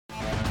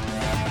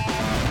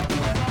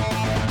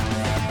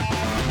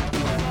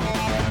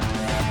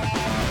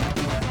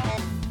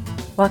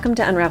Welcome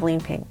to Unraveling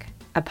Pink,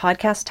 a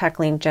podcast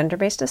tackling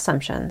gender-based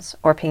assumptions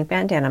or pink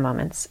bandana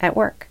moments at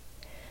work.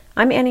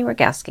 I'm Annie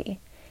Rogaski,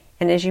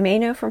 and as you may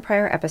know from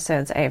prior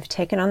episodes, I have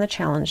taken on the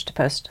challenge to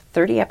post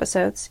 30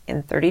 episodes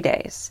in 30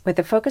 days, with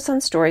a focus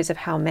on stories of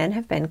how men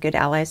have been good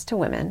allies to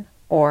women,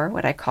 or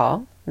what I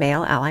call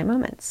male ally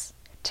moments.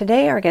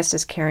 Today, our guest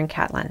is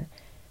Catlin,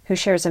 who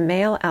shares a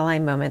male ally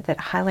moment that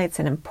highlights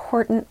an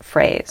important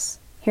phrase.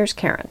 Here's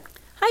Karen.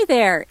 Hi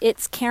there,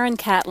 it's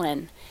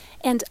Catlin.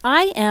 And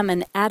I am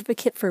an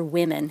advocate for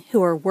women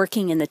who are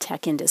working in the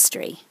tech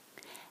industry.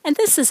 And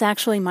this is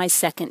actually my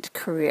second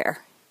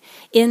career.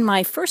 In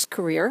my first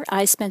career,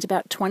 I spent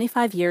about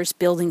 25 years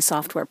building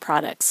software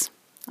products.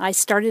 I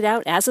started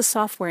out as a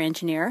software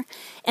engineer,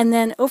 and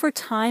then over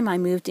time I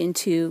moved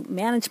into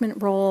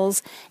management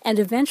roles and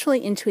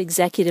eventually into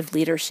executive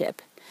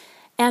leadership.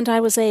 And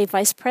I was a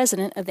vice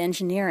president of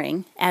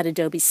engineering at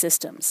Adobe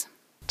Systems.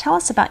 Tell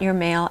us about your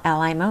male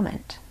ally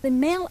moment. The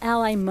male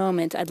ally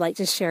moment I'd like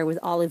to share with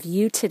all of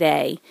you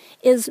today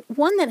is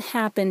one that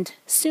happened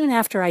soon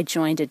after I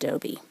joined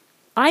Adobe.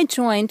 I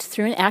joined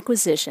through an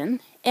acquisition,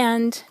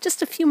 and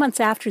just a few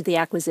months after the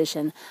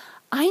acquisition,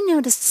 I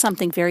noticed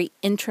something very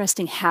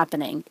interesting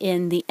happening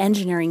in the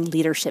engineering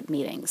leadership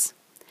meetings.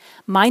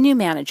 My new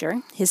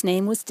manager, his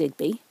name was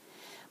Digby,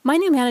 my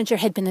new manager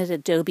had been at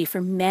Adobe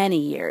for many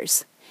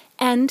years,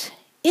 and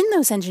in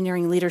those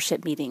engineering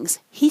leadership meetings,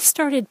 he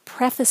started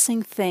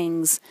prefacing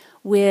things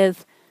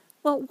with,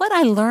 well, what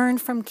I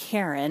learned from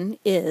Karen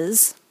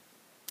is,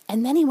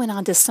 and then he went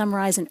on to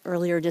summarize an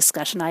earlier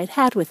discussion I had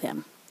had with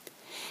him.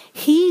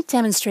 He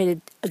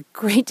demonstrated a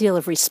great deal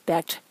of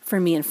respect for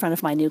me in front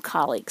of my new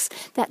colleagues.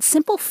 That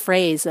simple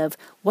phrase of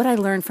what I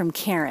learned from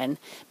Karen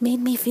made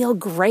me feel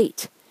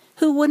great.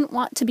 Who wouldn't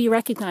want to be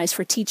recognized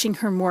for teaching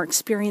her more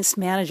experienced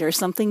manager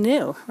something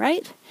new,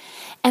 right?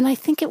 And I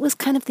think it was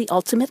kind of the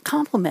ultimate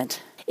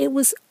compliment. It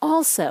was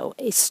also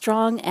a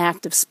strong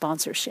act of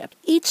sponsorship.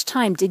 Each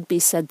time Digby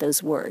said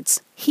those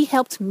words, he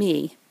helped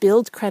me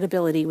build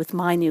credibility with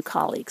my new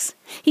colleagues.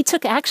 He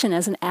took action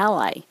as an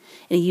ally,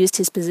 and he used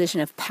his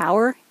position of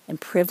power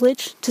and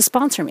privilege to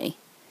sponsor me.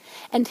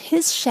 And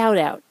his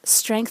shout-out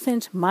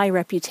strengthened my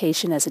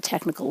reputation as a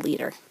technical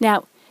leader.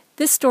 Now,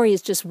 this story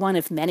is just one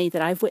of many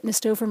that I've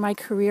witnessed over my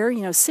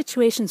career,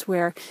 situations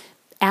where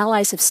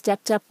allies have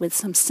stepped up with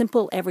some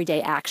simple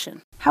everyday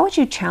action. How would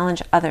you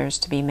challenge others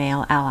to be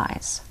male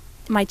allies?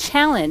 My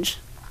challenge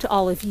to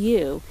all of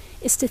you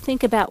is to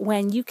think about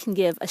when you can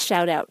give a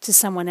shout out to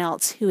someone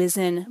else who is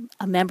a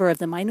member of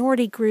the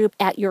minority group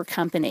at your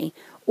company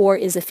or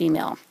is a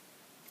female.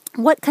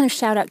 What kind of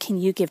shout out can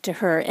you give to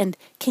her? And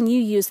can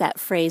you use that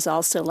phrase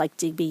also like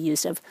Digby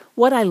used of,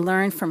 what I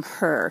learned from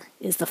her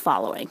is the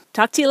following.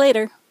 Talk to you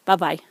later.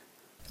 Bye-bye.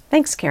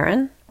 Thanks,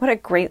 Karen. What a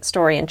great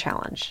story and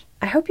challenge.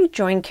 I hope you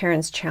join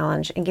Karen's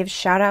challenge and give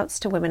shout outs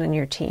to women on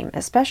your team,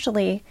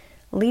 especially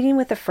leading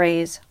with the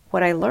phrase,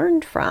 what I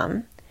learned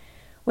from,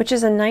 which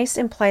is a nice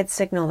implied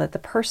signal that the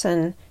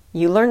person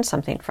you learned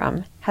something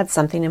from had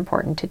something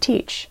important to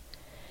teach.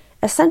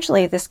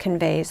 Essentially, this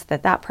conveys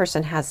that that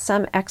person has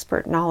some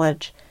expert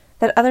knowledge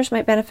that others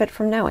might benefit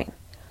from knowing.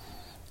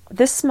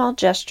 This small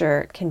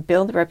gesture can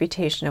build the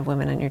reputation of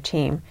women on your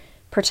team,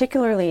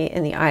 particularly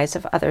in the eyes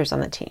of others on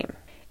the team.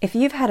 If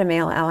you've had a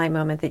male ally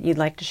moment that you'd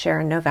like to share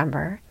in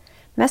November,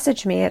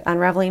 message me at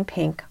Unraveling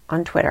Pink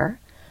on Twitter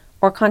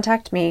or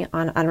contact me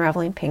on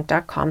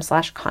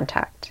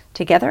unravelingpink.com/contact.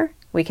 Together,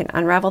 we can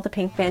unravel the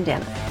pink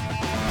bandana.